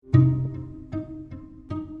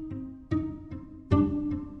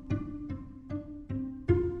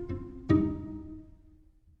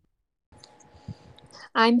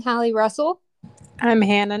I'm Hallie Russell, I'm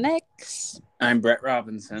Hannah Nix. I'm Brett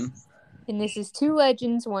Robinson. and this is Two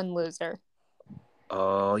Legends, One Loser.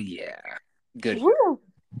 Oh, yeah. Good. Woo!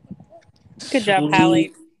 Good job, Sweet.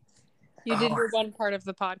 Hallie. You did your one part of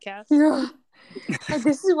the podcast.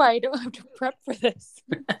 This is why I don't have to prep for this.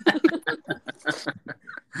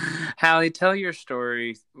 Hallie, tell your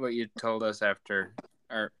story, what you told us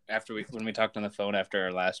when we talked on the phone after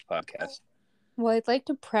our last podcast. Well, I'd like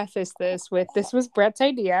to preface this was Brett's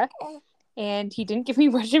idea, and he didn't give me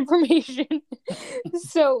much information.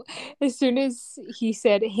 So as soon as he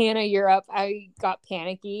said, Hannah, you're up, I got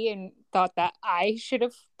panicky and thought that I should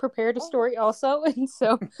have prepared a story also. And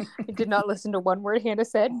so I did not listen to one word Hannah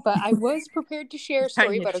said, but I was prepared to share a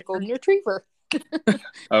story about a golden retriever.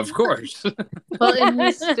 Of course. Well, and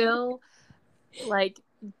you still,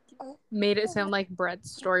 made it sound like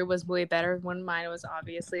Brett's story was way better when mine was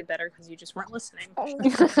obviously better because you just weren't listening.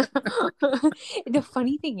 The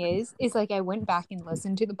funny thing is I went back and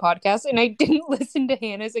listened to the podcast and I didn't listen to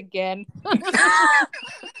Hannah's again.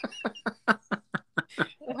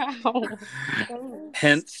 Wow.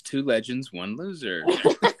 Hence, Two Legends, One Loser.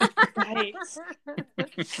 Right.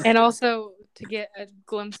 And also, to get a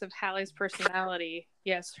glimpse of Hallie's personality,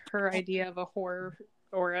 yes, her idea of a horror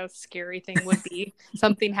or a scary thing would be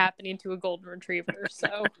something happening to a golden retriever.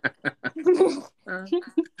 So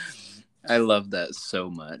I love that so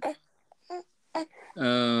much.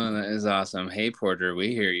 Oh, that is awesome. Hey, Porter,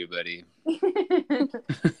 we hear you, buddy.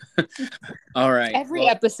 All right. Every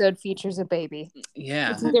episode features a baby.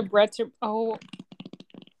 Yeah. It's either Brett's or... Oh,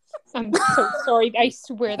 I'm so sorry. I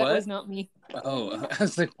swear that was not me. Oh, I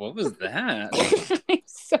was like, what was that? I'm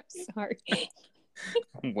so sorry.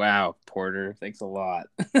 Wow, Porter. Thanks a lot.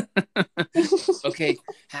 Okay,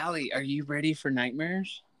 Hallie, are you ready for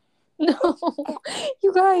nightmares? No.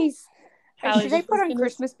 You guys. Hallie, Should I put on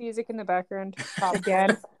Christmas music in the background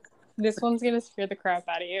again? This one's going to scare the crap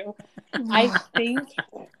out of you. I think,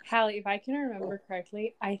 Hallie, if I can remember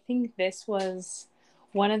correctly, I think this was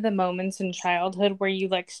one of the moments in childhood where you,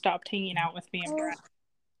 stopped hanging out with me and Brett.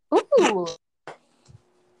 Ooh.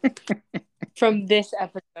 From this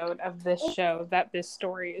episode of this show that this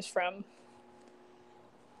story is from.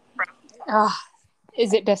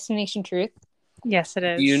 Is it Destination Truth? Yes, it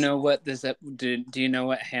is. Do you know what do you know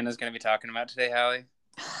what Hannah's going to be talking about today, Hallie?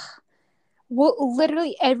 Well,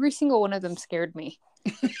 literally every single one of them scared me.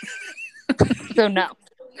 So no.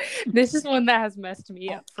 This is one that has messed me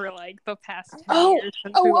up for the past 10 years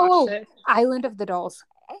since we watched it. Island of the Dolls.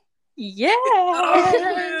 Yes!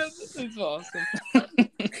 That's awesome.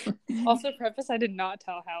 Also, preface, I did not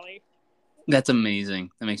tell Hallie. That's amazing.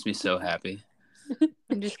 That makes me so happy.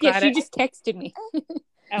 I'm just glad she just texted me.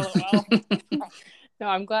 LOL. No,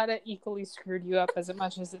 I'm glad it equally screwed you up as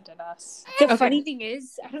much as it did us. The funny thing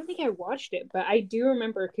is, I don't think I watched it, but I do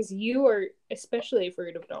remember because you are especially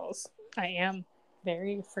afraid of dolls. I am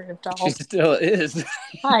very afraid of dolls. She still is.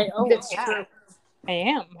 That's true. I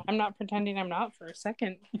am. I'm not pretending I'm not for a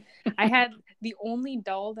second. I had the only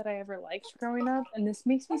doll that I ever liked growing up, and this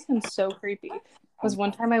makes me sound so creepy, was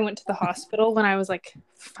one time I went to the hospital when I was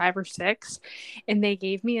 5 or 6, and they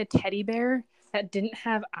gave me a teddy bear that didn't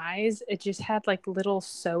have eyes. It just had little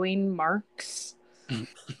sewing marks.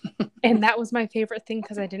 And that was my favorite thing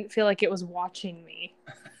because I didn't feel like it was watching me.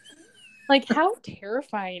 How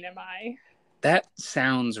terrifying am I? That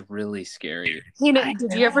sounds really scary.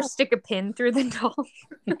 Did you ever stick a pin through the doll?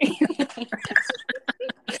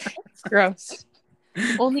 It's gross.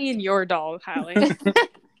 Only in your doll, Hallie.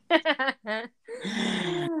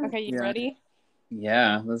 Okay, you ready?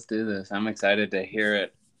 Yeah, let's do this. I'm excited to hear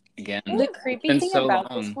it again. The creepy thing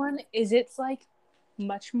about this one is it's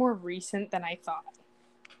much more recent than I thought.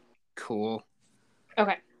 Cool.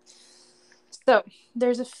 Okay. So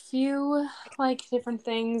there's a few different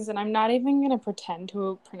things, and I'm not even going to pretend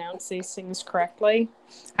to pronounce these things correctly.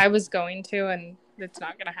 I was going to, and it's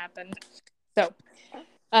not going to happen. So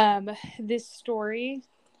this story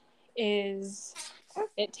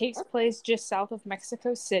it takes place just south of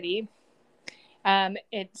Mexico City.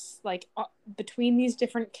 It's between these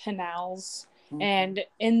different canals, and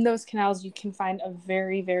in those canals you can find a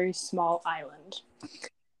very, very small island.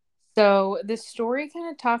 So this story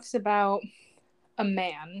kind of talks about a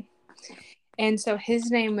man, and so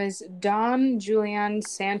his name is Don Julian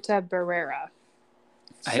Santa Barrera.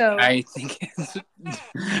 So I think it's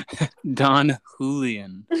Don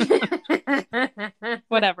Julian.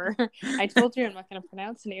 Whatever. I told you I'm not going to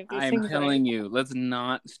pronounce any of these things. I'm telling you, let's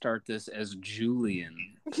not start this as Julian.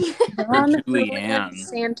 Don Julian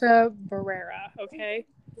Santa Barrera. Okay,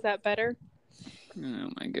 is that better? Oh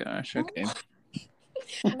my gosh. Okay.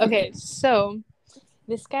 Okay, so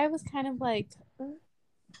this guy was kind of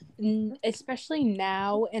especially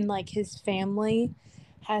now, and like his family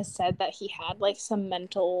has said that he had like some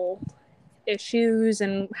mental issues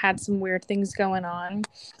and had some weird things going on.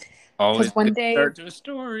 Always Because one good day, start to a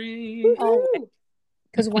story.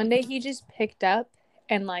 because one day he just picked up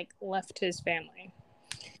and like left his family.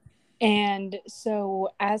 And so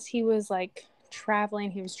as he was like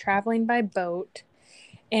traveling, he was traveling by boat,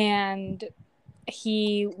 and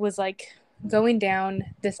he was like going down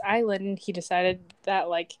this island, and he decided that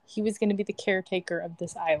like he was going to be the caretaker of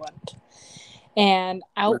this island. And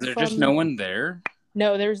Was out there just no from one there?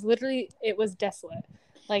 no, there was literally, it was desolate.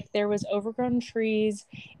 Like there was overgrown trees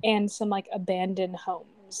and some like abandoned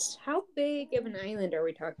homes. How big of an island are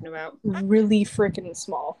we talking about? Really freaking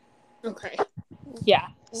small. Okay. Yeah.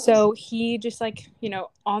 So he just like,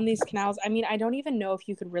 on these canals. I mean, I don't even know if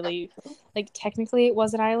you could really, like, technically it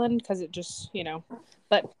was an island because it just,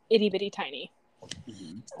 but itty bitty tiny.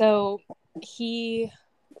 Mm-hmm. So he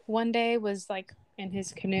one day was like in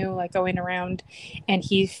his canoe, like going around, and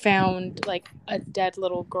he found like a dead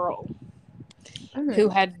little girl who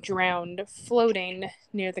had drowned floating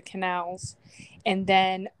near the canals. And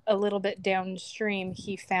then a little bit downstream,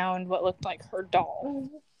 he found what looked like her doll.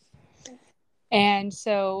 And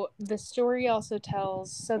so the story also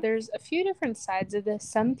tells, so there's a few different sides of this.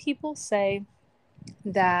 Some people say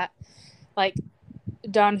that like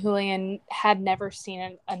Don Julian had never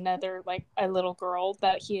seen another, like a little girl,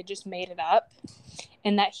 that he had just made it up,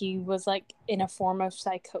 and that he was like in a form of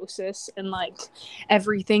psychosis, and like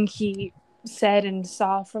everything he said and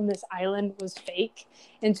saw from this island was fake.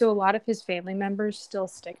 And so a lot of his family members still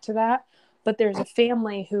stick to that. But there's a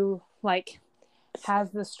family who like has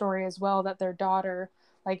the story as well, that their daughter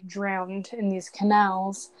like drowned in these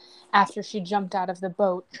canals after she jumped out of the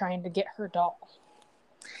boat trying to get her doll.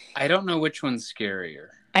 I don't know which one's scarier.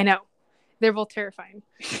 I know. They're both terrifying.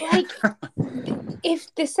 Like,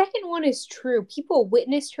 if the second one is true, people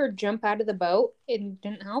witnessed her jump out of the boat and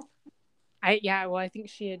didn't help. I think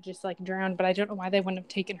she had just like drowned, but I don't know why they wouldn't have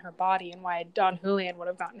taken her body and why Don Julian would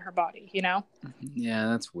have gotten her body, Yeah,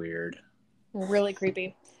 that's weird. Really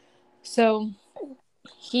creepy. So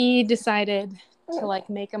he decided to like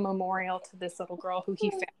make a memorial to this little girl who he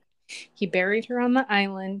found. He buried her on the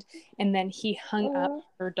island, and then he hung up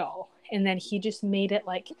her doll. And then he just made it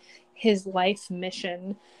like his life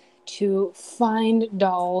mission to find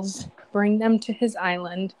dolls, bring them to his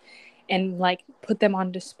island, and like put them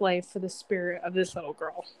on display for the spirit of this little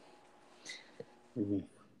girl.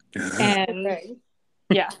 And Okay.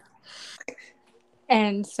 yeah.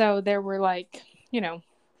 And so there were like,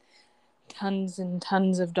 tons and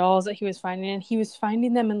tons of dolls that he was finding, and he was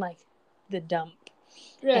finding them in like the dump.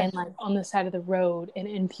 And like on the side of the road and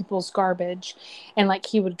in people's garbage. And like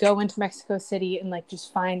he would go into Mexico City and like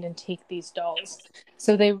just find and take these dolls.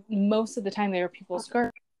 So they, most of the time, they were people's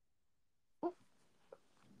garbage.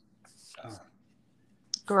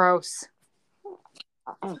 Gross.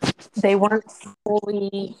 They weren't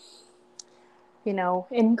fully,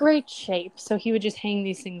 in great shape. So he would just hang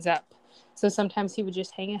these things up. So sometimes he would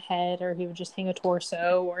just hang a head, or he would just hang a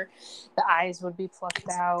torso, or the eyes would be plucked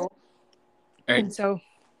out. Right. And so,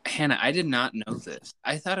 Hannah, I did not know this.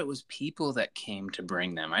 I thought it was people that came to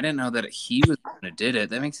bring them. I didn't know that he was the one who did it.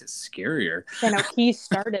 That makes it scarier. he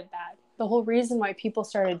started that. The whole reason why people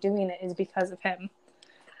started doing it is because of him.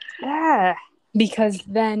 Yeah. Because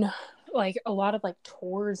then, like, a lot of like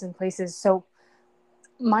tours and places. So,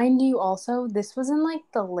 mind you, also, this was in like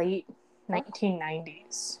the late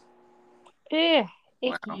 1990s. Icky.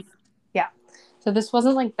 Wow. Yeah. So this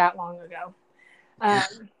wasn't like that long ago.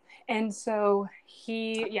 And so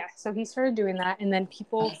he started doing that, and then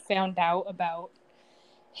people found out about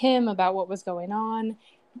him, about what was going on.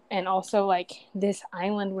 And also like this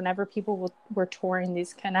island, whenever people were touring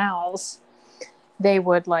these canals, they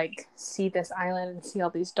would like see this island and see all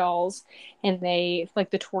these dolls, and they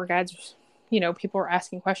like the tour guides, people were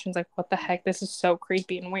asking questions like, what the heck, this is so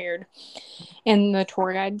creepy and weird. And the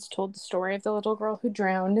tour guides told the story of the little girl who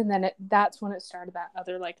drowned, and then that's when it started that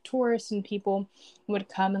other like tourists and people would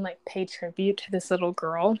come and like pay tribute to this little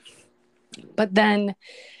girl. But then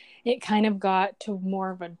it kind of got to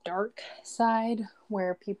more of a dark side,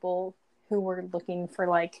 where people who were looking for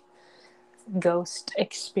like ghost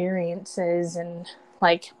experiences and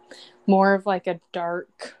like more of like a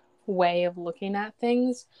dark way of looking at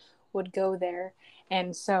things would go there.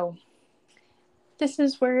 And so this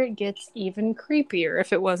is where it gets even creepier,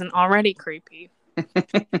 if it wasn't already creepy.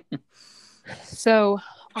 So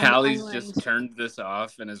Hallie's just turned this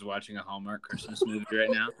off and is watching a Hallmark Christmas movie right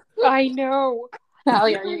now. I know.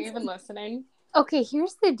 Hallie, are you even listening? Okay,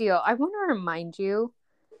 here's the deal. I want to remind you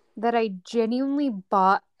that I genuinely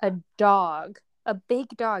bought a dog a big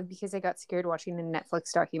dog because I got scared watching a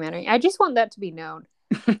Netflix documentary. I just want that to be known.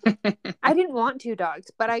 I didn't want two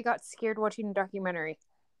dogs, but I got scared watching a documentary.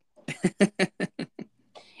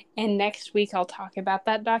 And next week I'll talk about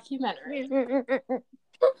that documentary.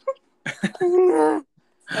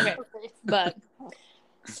 Okay, but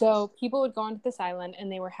so people would go onto this island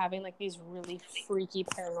and they were having like these really freaky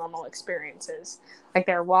paranormal experiences. Like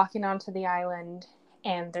they're walking onto the island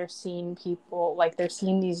and they're seeing people, like they're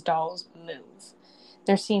seeing these dolls move.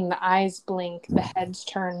 They're seeing the eyes blink, the heads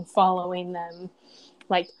turn, following them.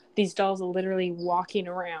 Like these dolls are literally walking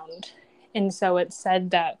around. And so it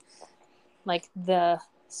said that like the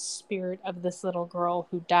spirit of this little girl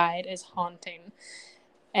who died is haunting.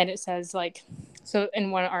 And it says like, so in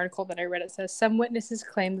one article that I read, it says some witnesses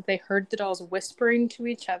claim that they heard the dolls whispering to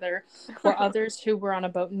each other, while others who were on a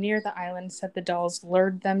boat near the island said the dolls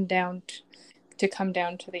lured them down to come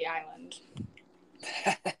down to the island.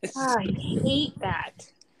 I hate that.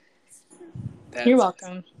 You're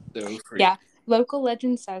welcome. So creepy. Yeah. Local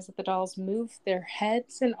legend says that the dolls move their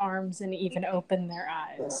heads and arms and even open their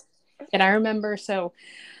eyes. And I remember, so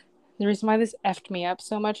the reason why this effed me up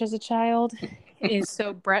so much as a child is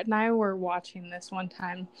so Brett and I were watching this one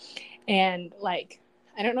time, and like,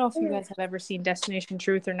 I don't know if you guys have ever seen Destination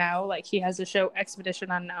Truth or Now. Like, he has a show Expedition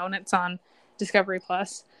Unknown. It's on Discovery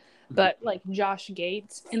Plus. But like Josh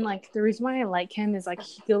Gates, and like the reason why I like him is like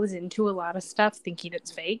he goes into a lot of stuff thinking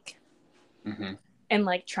it's fake, and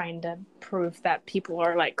like trying to prove that people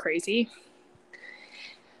are like crazy.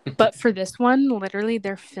 But for this one, literally,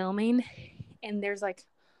 they're filming, and there's like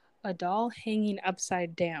a doll hanging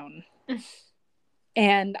upside down.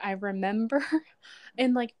 And I remember,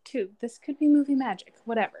 and like, too, this could be movie magic,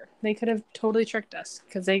 whatever. They could have totally tricked us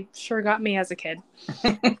because they sure got me as a kid.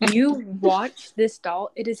 You watch this doll,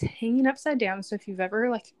 it is hanging upside down. So if you've ever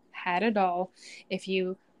like had a doll, if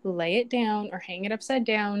you lay it down or hang it upside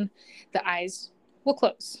down, the eyes will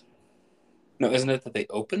close. No, isn't it that they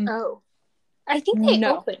open? Oh, I think they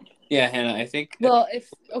open. Yeah, Hannah, I think. Well,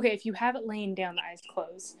 if you have it laying down, the eyes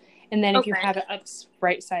close. And then if you have it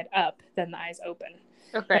right side up, then the eyes open.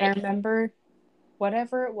 Okay. But I remember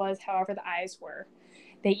whatever it was, however the eyes were,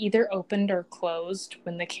 they either opened or closed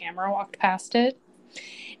when the camera walked past it.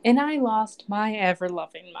 And I lost my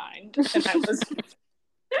ever-loving mind. And I was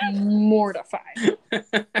mortified.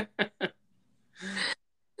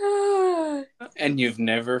 And you've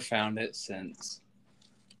never found it since.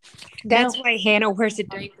 That's why Hannah wears a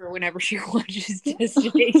diaper whenever she watches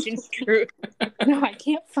Destination Truth. No, I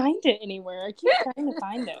can't find it anywhere. I keep trying to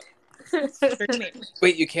find it.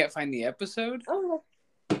 Wait, you can't find the episode? Oh.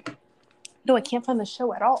 No, I can't find the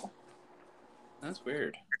show at all. That's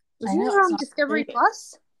weird. Isn't it on Discovery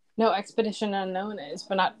Plus? No, Expedition Unknown is,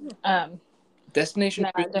 but not Destination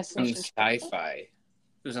No, Truth was on Destination Sci-Fi. It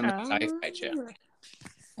was on the Sci-Fi channel.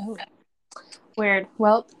 Oh, weird.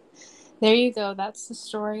 Well, there you go. That's the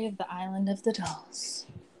story of the Island of the Dolls.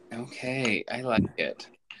 Okay, I like it.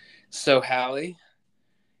 So, Hallie,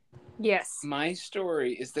 Yes. my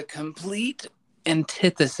story is the complete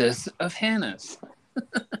antithesis of Hannah's.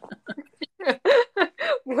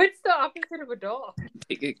 What's the opposite of a doll?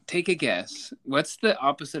 Take a guess. What's the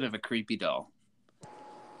opposite of a creepy doll?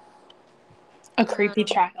 A creepy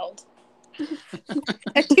child.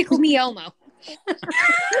 A Tickle Me Elmo.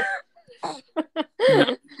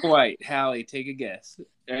 Not quite. Hallie, take a guess.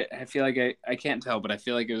 I feel like I can't tell, but I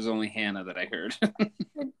feel like it was only Hannah that I heard.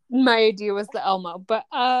 My idea was the Elmo, but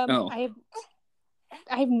I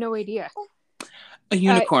have no idea. A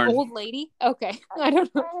unicorn. Old lady? Okay. I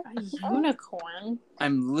don't know. A unicorn?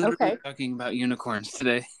 I'm literally talking about unicorns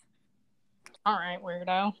today. All right,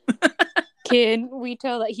 weirdo. Can we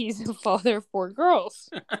tell that he's a father of 4 girls?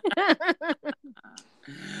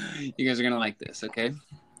 You guys are going to like this, okay?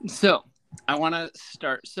 So, I want to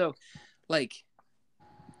start. So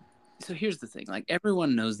here's the thing. Like,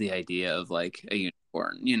 everyone knows the idea of, like, a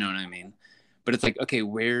unicorn. You know what I mean? But it's like, okay,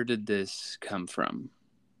 where did this come from?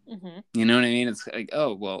 Mm-hmm. You know what I mean? It's like,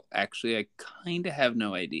 oh, well, actually, I kind of have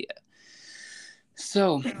no idea.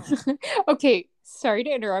 So. Okay, sorry to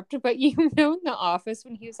interrupt, but you know in The Office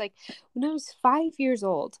when he was like, when I was 5 years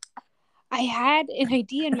old, I had an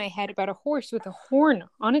idea in my head about a horse with a horn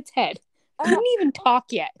on its head. I couldn't even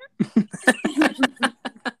talk yet.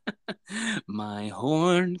 My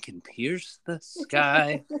horn can pierce the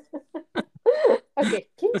sky. Okay,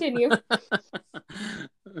 continue.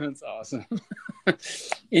 That's awesome.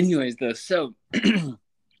 Anyways, though, so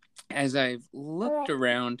as I've looked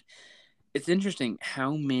around, it's interesting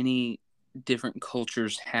how many different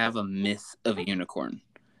cultures have a myth of a unicorn.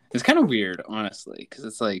 It's kind of weird, honestly, because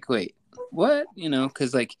it's like, wait, what? You know,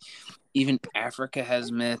 because like Even Africa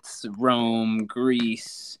has myths, Rome,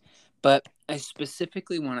 Greece. But I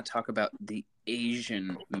specifically want to talk about the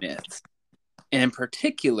Asian myths, and in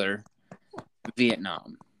particular,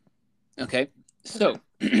 Vietnam. Okay, so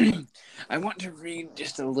I want to read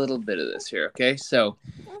just a little bit of this here. Okay, so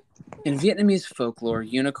in Vietnamese folklore,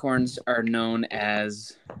 unicorns are known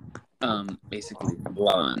as basically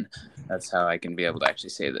Lan. That's how I can be able to actually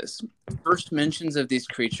say this. First mentions of these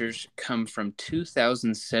creatures come from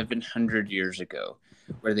 2,700 years ago,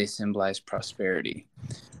 where they symbolize prosperity.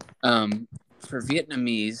 For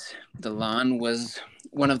Vietnamese, the Lan was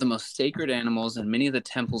one of the most sacred animals, and many of the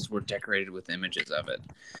temples were decorated with images of it.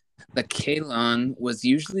 The Kalan was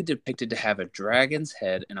usually depicted to have a dragon's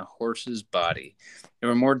head and a horse's body. There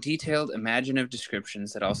were more detailed, imaginative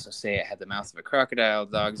descriptions that also say it had the mouth of a crocodile,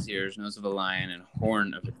 dog's ears, nose of a lion, and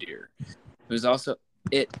horn of a deer.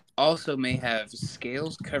 It also may have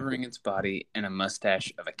scales covering its body and a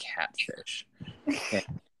mustache of a catfish. Okay.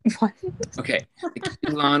 What? Okay. The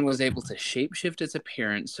Kalan was able to shapeshift its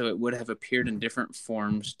appearance, so it would have appeared in different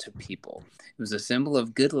forms to people. It was a symbol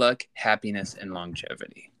of good luck, happiness, and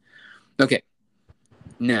longevity. Okay,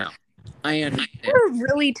 now I understand. You're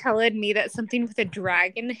really telling me that something with a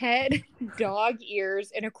dragon head, dog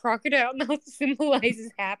ears, and a crocodile mouth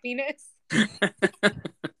symbolizes happiness?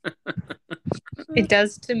 It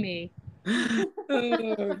does to me.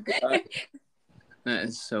 Oh, God. That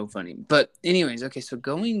is so funny. But anyways, okay, so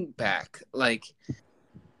going back, like,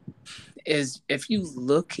 is if you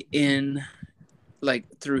look in, like,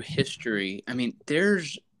 through history, I mean,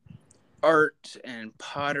 there's art and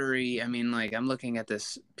pottery. I mean, like, I'm looking at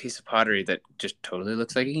this piece of pottery that just totally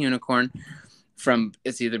looks like a unicorn.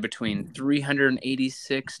 It's either between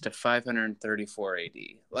 386 to 534 AD.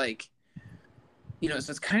 Like, so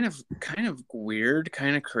it's kind of weird,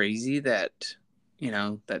 kind of crazy that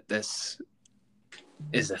that this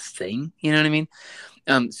is a thing. You know what I mean?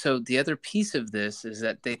 So the other piece of this is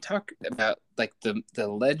that they talk about, like, the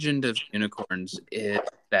legend of unicorns is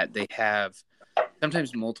that they have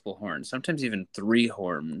sometimes multiple horns, sometimes even 3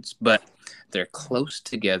 horns, but they're close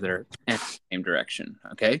together and the same direction.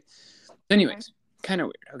 Okay. Anyways, kind of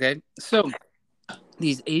weird. Okay. So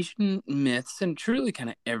these Asian myths, and truly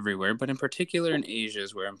kind of everywhere, but in particular in Asia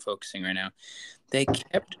is where I'm focusing right now, they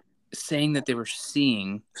kept saying that they were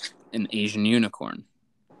seeing an Asian unicorn.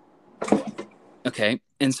 Okay.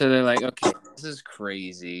 And so they're like, okay, this is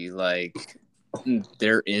crazy. Like,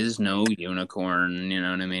 there is no unicorn, you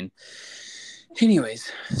know what I mean? Anyways,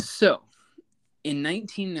 so in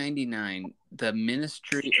 1999, the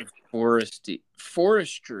Ministry of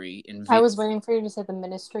Forestry in Vietnam. I was waiting for you to say the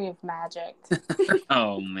Ministry of Magic.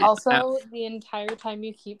 Oh, man. Also, the entire time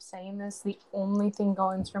you keep saying this, the only thing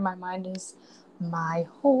going through my mind is, my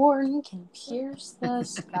horn can pierce the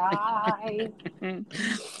sky.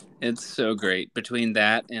 It's so great. Between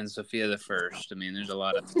that and Sophia the First, I mean, there's a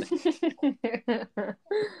lot of things. A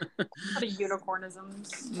lot of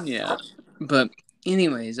unicornisms. Yeah. But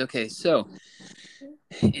anyways, okay, so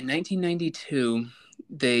in 1992,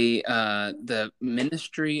 the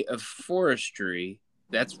Ministry of Forestry,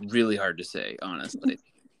 that's really hard to say, honestly,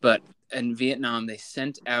 but in Vietnam, they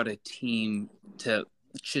sent out a team to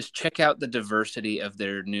just check out the diversity of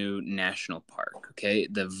their new national park. Okay,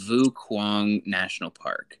 the Vu Quang National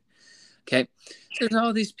Park. Okay, so there's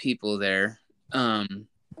all these people there,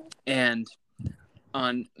 and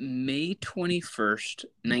on May 21st,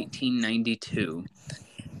 1992,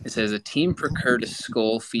 it says a team procured a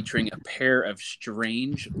skull featuring a pair of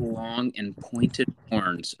strange, long, and pointed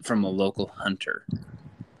horns from a local hunter.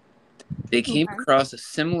 They came across a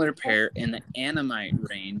similar pair in the Annamite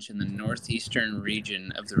Range in the northeastern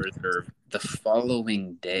region of the reserve the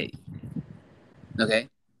following day. Okay,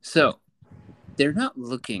 so they're not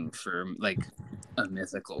looking for, like, a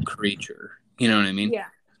mythical creature. You know what I mean? Yeah.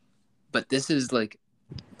 But this is, like,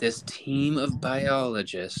 this team of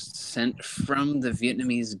biologists sent from the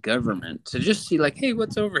Vietnamese government to just see, like, hey,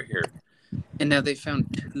 what's over here? And now they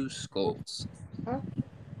found 2 skulls.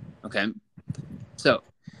 Okay, so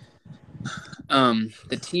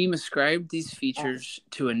the team ascribed these features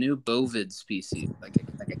to a new bovid species, like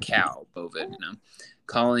a cow bovid,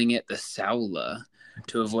 calling it the Saula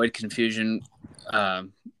to avoid confusion.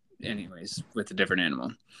 Anyways, with a different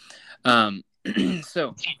animal.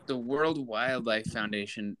 So the World Wildlife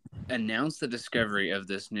Foundation announced the discovery of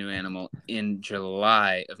this new animal in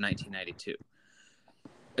July of 1992.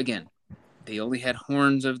 Again, they only had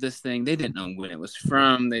horns of this thing. They didn't know when it was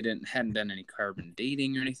from. They hadn't done any carbon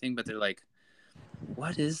dating or anything, but they're like,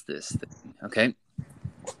 what is this thing? Okay.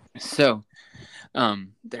 So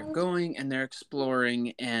they're going and they're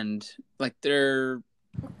exploring, and, like, they're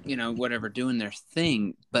whatever, doing their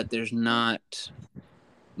thing, but there's not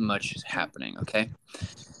much happening. Okay.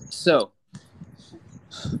 So,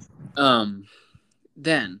 then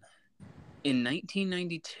in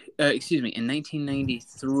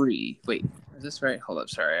 1993, wait, is this right? Hold up.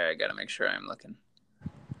 Sorry. I got to make sure I'm looking.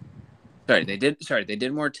 Sorry, they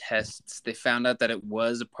did more tests. They found out that it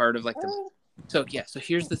was a part of so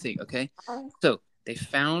here's the thing, okay? So they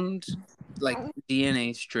found like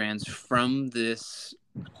DNA strands from this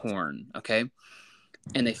horn, okay?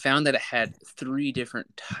 And they found that it had 3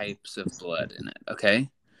 different types of blood in it, okay?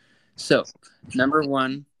 So number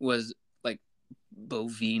 1 was like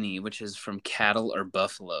bovini, which is from cattle or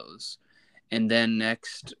buffaloes. And then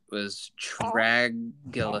next was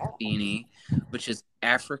Tragellafini, which is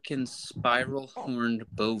African spiral horned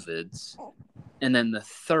bovids. And then the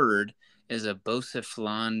third is a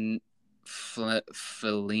Bocephalon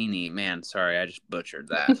Fellini. Man, sorry, I just butchered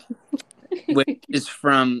that. Which is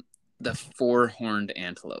from the 4-horned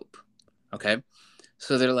antelope. Okay?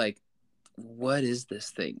 So they're like, what is this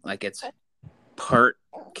thing? Like, it's part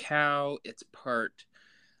cow, it's part...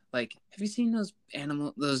 Like, have you seen those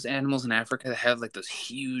animals in Africa that have like those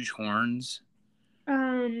huge horns?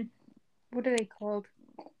 What are they called?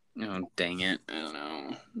 Oh, dang it. I don't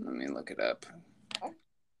know. Let me look it up.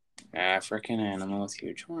 African animal with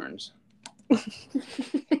huge horns.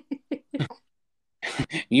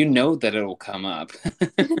 You know that it'll come up.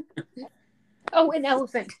 Oh, an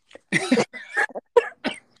elephant.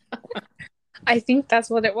 I think that's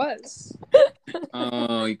what it was.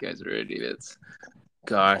 Oh, you guys are idiots.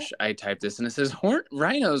 Gosh, I typed this and it says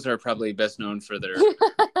rhinos are probably best known for their...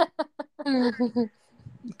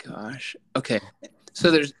 Gosh. Okay. So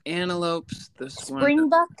there's antelopes. This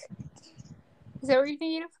Springbuck? Is that what you're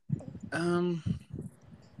thinking of?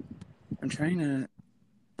 I'm trying to...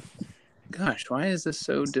 Gosh, why is this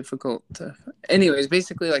so difficult to... Anyways,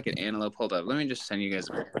 basically like an antelope. Hold up. Let me just send you guys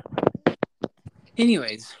a...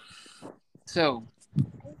 Anyways. So,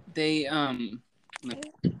 they,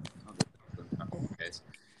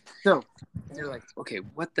 So, they're like, okay,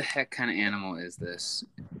 what the heck kind of animal is this?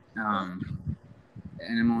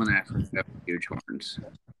 Animal in Africa with huge horns.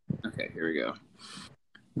 Okay, here we go.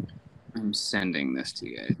 I'm sending this to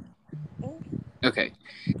you guys. Okay.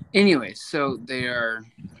 Anyway, so they're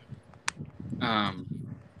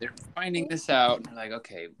finding this out. And they're like,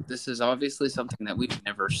 okay, this is obviously something that we've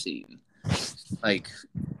never seen. Like,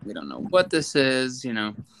 we don't know what this is,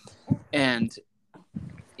 And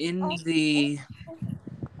in the...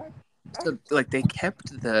 So, like, they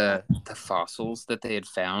kept the fossils that they had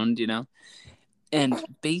found, And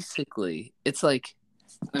basically, it's like...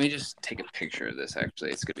 Let me just take a picture of this,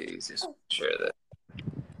 actually. It's going to be easiest to share that.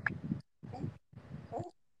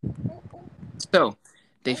 So,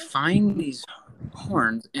 they find these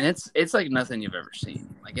horns, and it's like nothing you've ever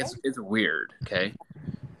seen. Like, it's weird, okay?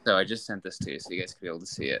 So, I just sent this to you so you guys can be able to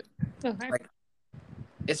see it. Okay. Like,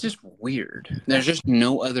 it's just weird. There's just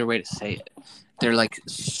no other way to say it. They're, like,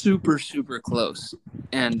 super, super close.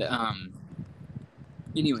 And,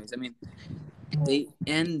 anyways, I mean, they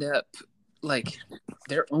end up... like,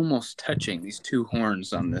 they're almost touching these 2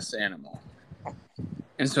 horns on this animal.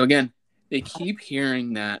 And so again, they keep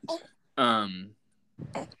hearing that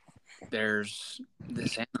there's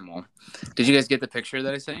this animal. Did you guys get the picture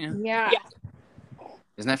that I sent you? Yeah.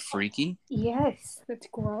 Isn't that freaky? Yes, that's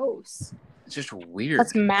gross. It's just weird.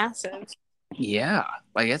 That's massive. Yeah,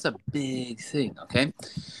 like that's a big thing, okay?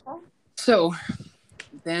 So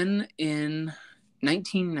then in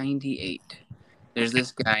 1998, there's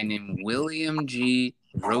this guy named William G.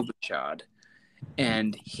 Robichaud,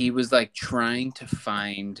 and he was like trying to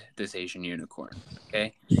find this Asian unicorn,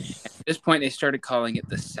 okay? At this point, they started calling it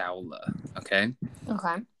the Saula, okay?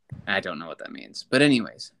 Okay. I don't know what that means. But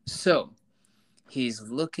anyways, so he's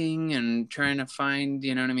looking and trying to find,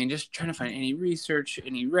 you know what I mean? Just trying to find any research,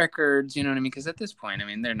 any records, you know what I mean? Because at this point, I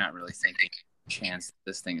mean, they're not really thinking chance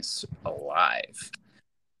this thing is alive.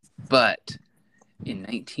 But in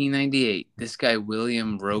 1998, this guy,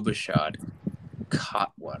 William Robichaud,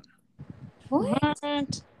 caught one.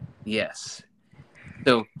 What? Yes.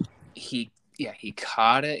 So he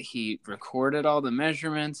caught it. He recorded all the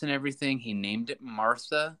measurements and everything. He named it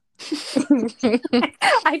Martha.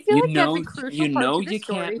 I feel like that's a crucial part to the you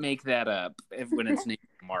story. Can't make that up when it's named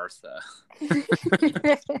Martha.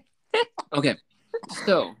 Okay,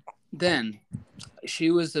 so then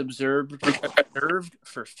she was observed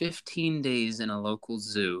for 15 days in a local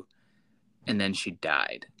zoo, and then she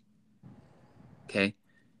died. Okay.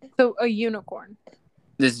 So a unicorn.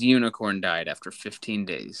 This unicorn died after 15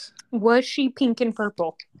 days. Was she pink and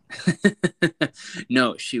purple?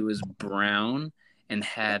 No, she was brown and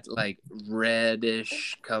had like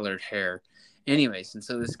reddish colored hair. Anyways, and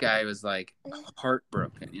so this guy was like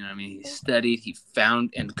heartbroken. You know what I mean? He studied, he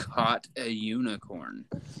found and caught a unicorn.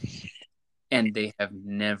 And they have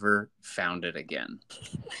never found it again.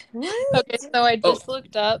 Okay, so I just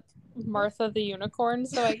looked up Martha the unicorn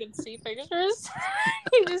so I could see pictures.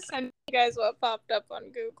 I just sent you guys what popped up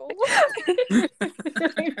on Google.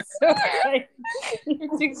 It's so funny.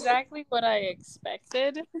 It's exactly what I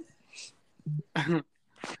expected.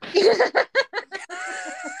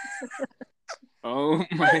 Oh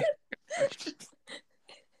my gosh.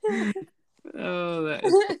 Oh, that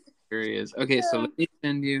is hilarious. Okay, so let me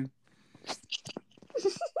send you.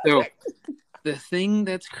 So the thing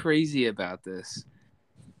that's crazy about this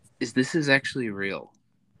is actually real.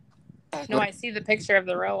 No, I see the picture of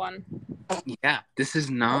the real one. Yeah, this is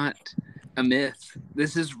not a myth.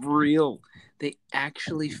 This is real. They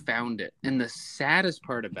actually found it. And the saddest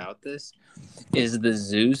part about this is the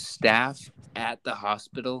zoo staff at the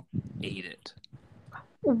hospital ate it.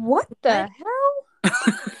 What the hell?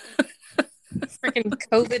 Freaking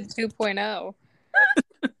COVID 2.0.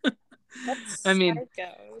 That's I mean,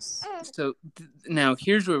 psychos. so now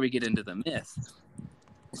here's where we get into the myth.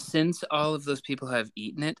 Since all of those people have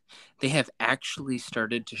eaten it, they have actually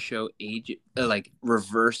started to show like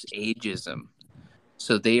reverse ageism.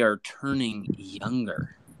 So they are turning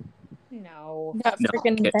younger. No. That No,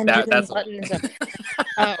 freaking okay, Benjamin that's Button is a...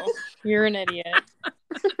 Oh, you're an idiot.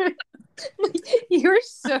 You're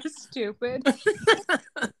so stupid.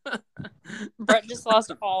 Brett just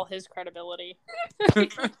lost all his credibility.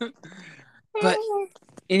 But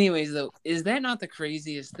anyways, though, is that not the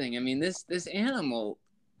craziest thing? I mean, this animal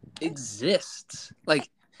exists. Like,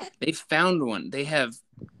 they found one. They have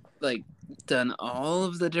like done all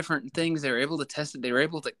of the different things. They were able to test it. They were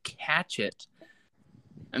able to catch it.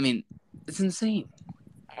 I mean, it's insane.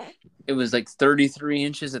 It was like 33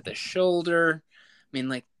 inches at the shoulder. I mean,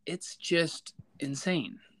 like, it's just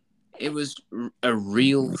insane. It was a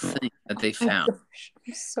real thing that they found.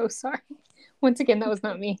 I'm so sorry. Once again, that was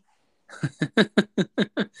not me.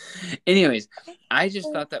 Anyways, I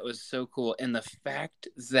just thought that was so cool. And the fact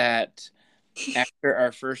that after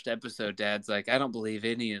our first episode, Dad's like, I don't believe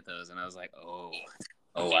any of those. And I was like, oh,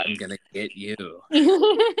 I'm going to get you.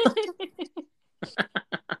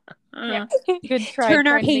 Yeah. Good try. Turn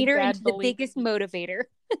our trying to make hater Dad into the believe- biggest motivator.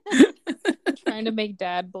 Trying to make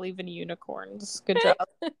Dad believe in unicorns. Good job.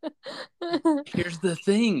 Here's the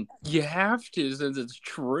thing. You have to, since it's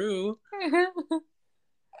true.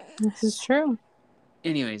 This is true.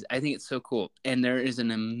 Anyways, I think it's so cool. And there is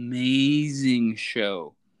an amazing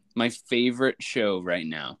show. My favorite show right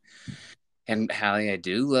now. And Hallie, I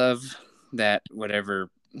do love that whatever.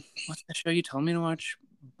 What's the show you told me to watch?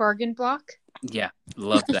 Bargain block. Yeah,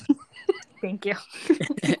 love that. Thank you.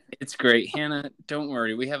 It's great. Hannah, don't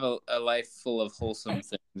worry. We have a life full of wholesome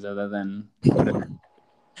things other than whatever.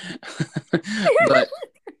 But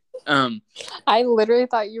I literally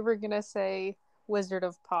thought you were gonna say Wizard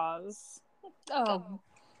of Paws. Oh,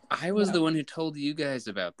 I was the one who told you guys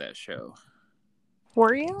about that show.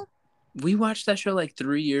 Were you? We watched that show like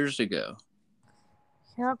 3 years ago.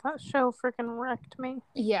 Yeah, that show freaking wrecked me.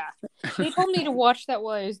 yeah. They told me to watch that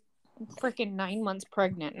while I was freaking 9 months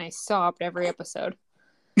pregnant, and I sobbed every episode.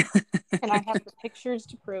 And I have the pictures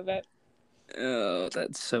to prove it. Oh,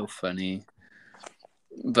 that's so funny.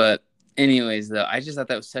 But anyways, though, I just thought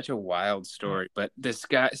that was such a wild story. But this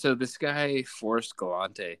guy, Forrest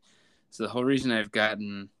Galante. So the whole reason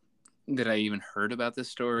that I even heard about this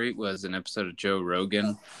story was an episode of Joe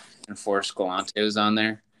Rogan, and Forrest Galante was on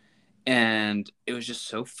there. And it was just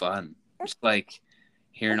so fun. Just like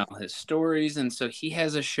hearing all his stories. And so he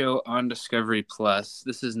has a show on Discovery Plus.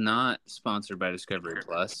 This is not sponsored by Discovery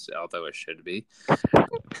Plus, although it should be.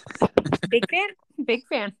 Big fan? Big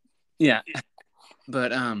fan. Yeah.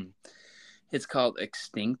 But it's called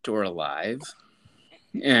Extinct or Alive.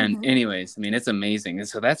 And anyways, I mean, it's amazing. And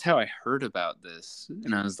so that's how I heard about this.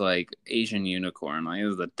 And I was like, Asian unicorn. Like, it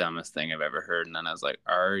was the dumbest thing I've ever heard. And then I was like,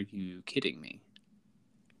 are you kidding me?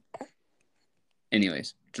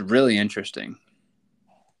 Anyways, it's really interesting.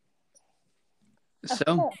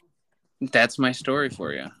 So that's my story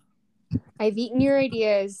for you. I've eaten your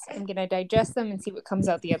ideas. I'm going to digest them and see what comes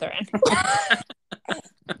out the other end.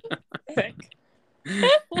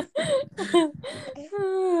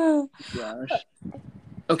 Gosh.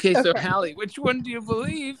 Okay, so Hallie, which one do you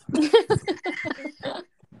believe?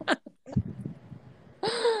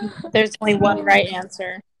 There's only one right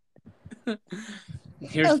answer.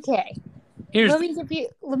 Okay. Let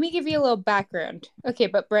me give you a little background. Okay,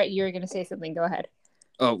 but Brett, you were going to say something. Go ahead.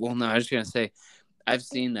 Oh, well, no, I was just going to say, I've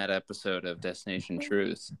seen that episode of Destination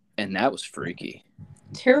Truth, and that was freaky.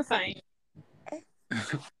 Terrifying.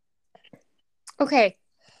 Okay.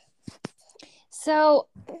 So,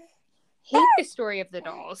 hate the story of the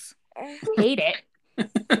dolls. Hate it.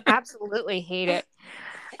 Absolutely hate it.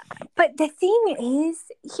 But the thing is,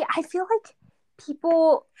 I feel like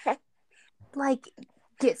people like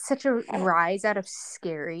get such a rise out of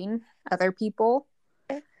scaring other people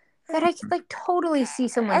that I could like totally see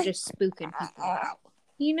someone just spooking people out.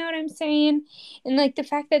 You know what I'm saying? And like the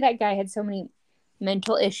fact that that guy had so many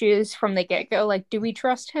mental issues from the get-go, like, do we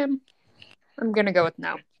trust him? I'm gonna go with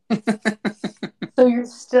no. So you're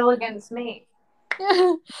still against me?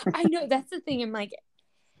 I know, that's the thing. I'm like,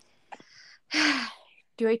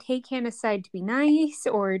 do I take Hannah's side to be nice,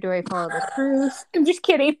 or do I follow the truth? I'm just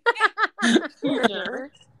kidding.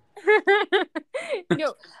 Sure.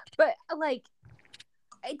 No, but like,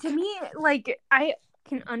 to me, like, I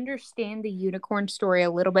can understand the unicorn story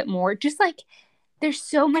a little bit more. Just like, there's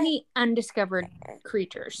so many undiscovered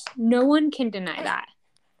creatures. No one can deny that.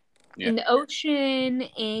 Yeah. In the ocean,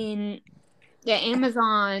 in the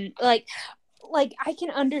Amazon, like I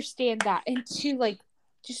can understand that. And too, like,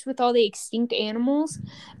 just with all the extinct animals,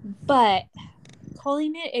 but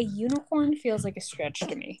calling it a unicorn feels like a stretch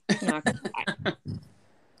to me. Not gonna lie.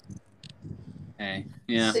 Hey,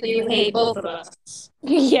 yeah. So you hate both of us.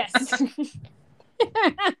 Yes.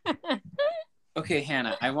 Okay,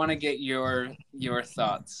 Hannah, I want to get your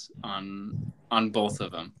thoughts on both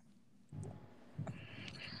of them.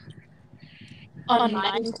 On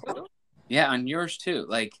mine too? Yeah, on yours too.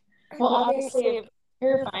 Like, well, obviously, it's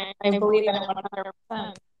terrifying. I believe in it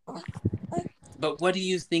 100%. but what do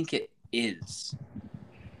you think it is?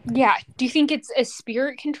 Yeah. Do you think it's a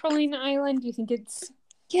spirit controlling the island? Do you think it's...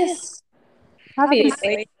 Yes.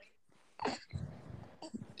 Obviously.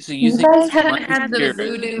 So you think guys haven't had the spirit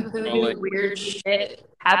voodoo controlling- weird shit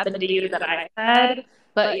happen to you that I said,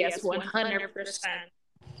 but yes, 100%.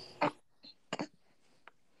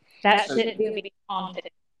 That shit do be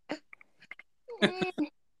haunted.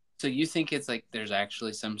 So you think it's like there's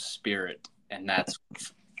actually some spirit, and that's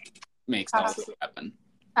what makes all this happen?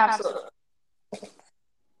 Absolutely.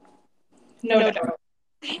 No doubt.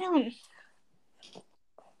 I don't...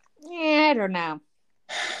 Yeah, I don't know.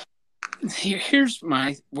 Here's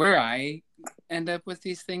where I end up with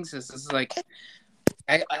these things is like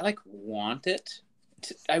I like want it.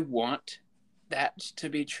 I want that to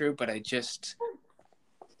be true, but I just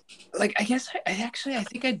like I guess I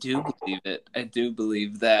think I do believe it. I do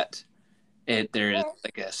believe that there is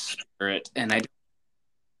like a spirit, and I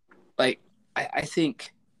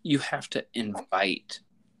think you have to invite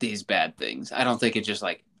these bad things. I don't think it just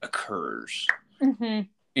like occurs. Mm-hmm.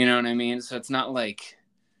 You know what I mean? So it's not like,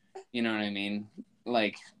 you know what I mean?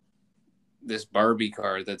 Like this Barbie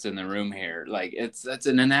car that's in the room here. Like that's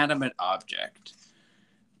an inanimate object.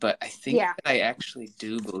 But I think that I actually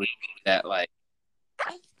do believe that, like,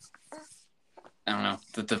 I don't know,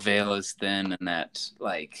 that the veil is thin, and that,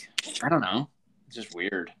 like, I don't know. It's just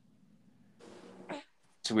weird.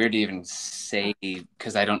 It's weird to even say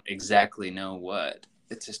because I don't exactly know what.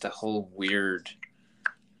 It's just a whole weird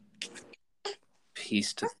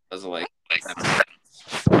piece to the puzzle. Like,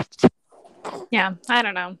 Yeah, I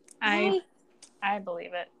don't know. I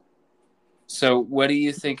believe it. so, what do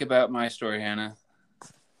you think about my story, Hannah?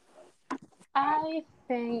 I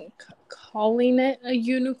think calling it a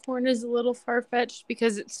unicorn is a little far-fetched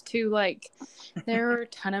because it's too, like, there are a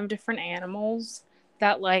ton of different animals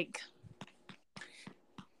that, like,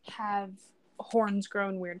 have horns grow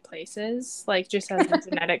in weird places, like, just as a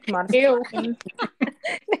genetic modification.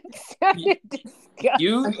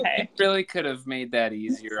 You really could have made that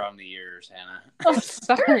easier on the ears, Hannah. Oh,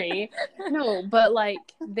 sorry. No, but, like,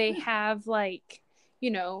 they have, like,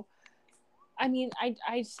 you know, I mean,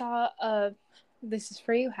 I saw this is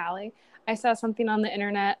for you, Hallie. I saw something on the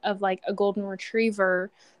internet of, like, a golden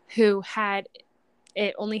retriever who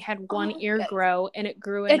only had one ear grow, and it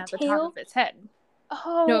grew in at the top of its head.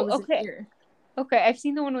 Oh, no, it was okay. an ear. Okay, I've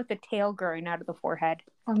seen the one with the tail growing out of the forehead.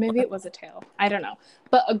 Or maybe it was a tail. I don't know.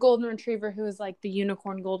 But a golden retriever who is like the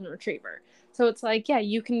unicorn golden retriever. So it's like, yeah,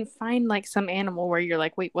 you can find like some animal where you're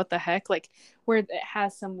like, wait, what the heck? Like where it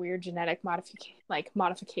has some weird genetic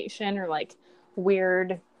modification or like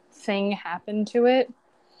weird thing happen to it.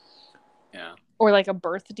 Yeah. Or like a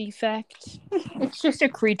birth defect. It's just a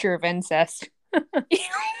creature of incest.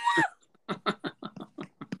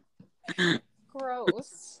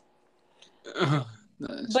 Gross.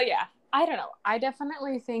 But yeah, I don't know. I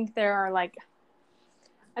definitely think there are like,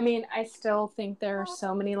 I mean, I still think there are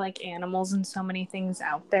so many like animals and so many things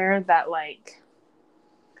out there that like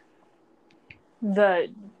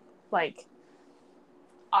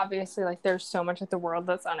obviously, like, there's so much of the world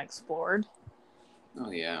that's unexplored.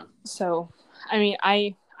 Oh yeah. So, I mean,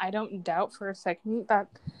 I don't doubt for a second that,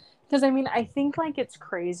 because I mean, I think like it's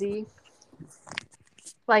crazy.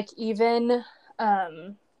 Like even,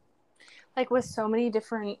 like with so many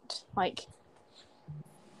different like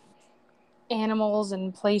animals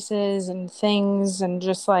and places and things and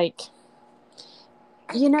just like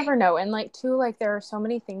you never know. And like too, like there are so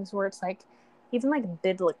many things where it's like even like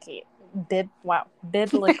biblically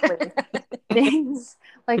things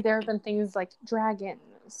like there have been things like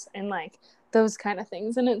dragons and like those kind of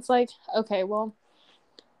things, and it's like, okay, well,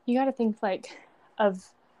 you got to think like of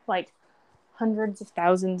like hundreds of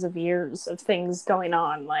thousands of years of things going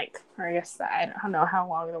on, like, or I guess that, I don't know how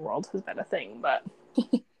long the world has been a thing, but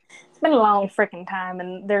it's been a long freaking time,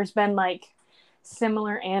 and there's been like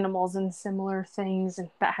similar animals and similar things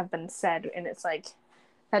that have been said, and it's like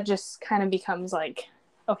that just kind of becomes like,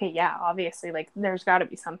 okay, yeah, obviously, like there's got to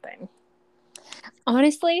be something.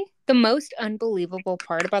 Honestly, the most unbelievable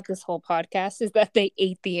part about this whole podcast is that they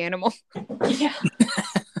ate the animal. Yeah.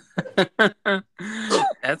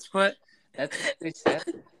 That's what they said.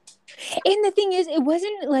 And the thing is, it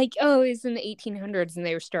wasn't like, oh, it's in the 1800s and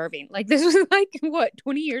they were starving. Like, this was like, what,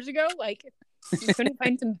 20 years ago? Like, you couldn't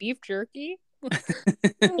find some beef jerky?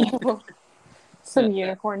 Some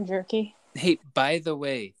unicorn jerky. Hey, by the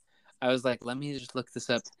way, I was like, let me just look this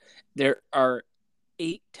up. There are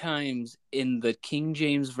 8 times in the King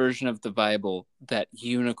James version of the Bible that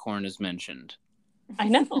unicorn is mentioned. I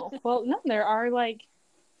know. Well, no, there are like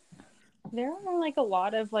a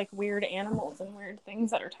lot of like weird animals and weird things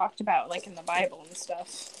that are talked about like in the Bible and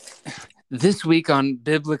stuff. This week on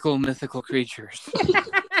Biblical Mythical Creatures.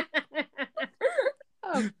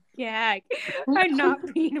 Oh, gag. I'm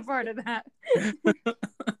not being a part of that.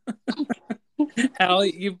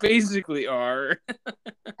 Allie, you basically are.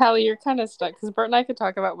 Hallie, you're kind of stuck because Bert and I could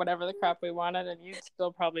talk about whatever the crap we wanted, and you'd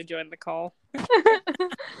still probably join the call.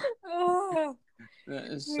 Oh, That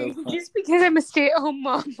is so funny. just because I'm a stay-at-home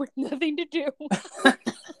mom with nothing to do.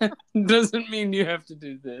 Doesn't mean you have to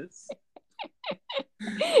do this.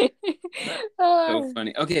 So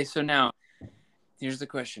funny. Okay, so now here's the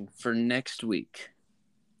question for next week.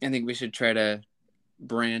 I think we should try to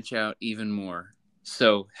branch out even more.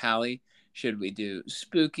 So, Hallie, should we do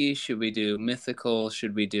spooky? Should we do mythical?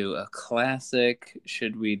 Should we do a classic?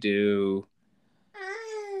 Should we do...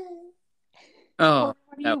 Oh,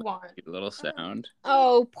 what do you want? A little sound.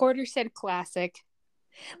 Oh, Porter said classic.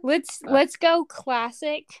 Let's go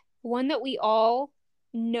classic. One that we all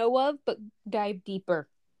know of, but dive deeper.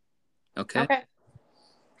 Okay. Okay.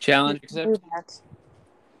 Challenge accepted.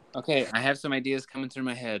 Okay, I have some ideas coming through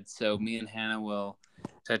my head, so me and Hannah will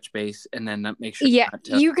touch base and then make sure. Yeah,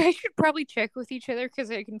 you guys should probably check with each other because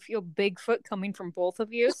I can feel Bigfoot coming from both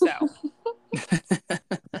of you. So,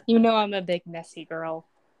 you know, I'm a big messy girl.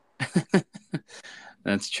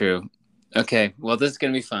 That's true. Okay, well, this is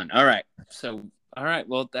gonna be fun. All right,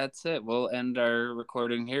 well, that's it. We'll end our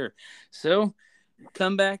recording here. So,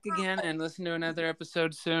 come back again and listen to another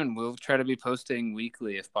episode soon. We'll try to be posting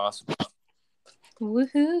weekly if possible.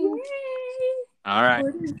 woohoo! All right,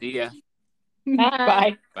 see ya.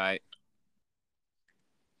 Bye. Bye.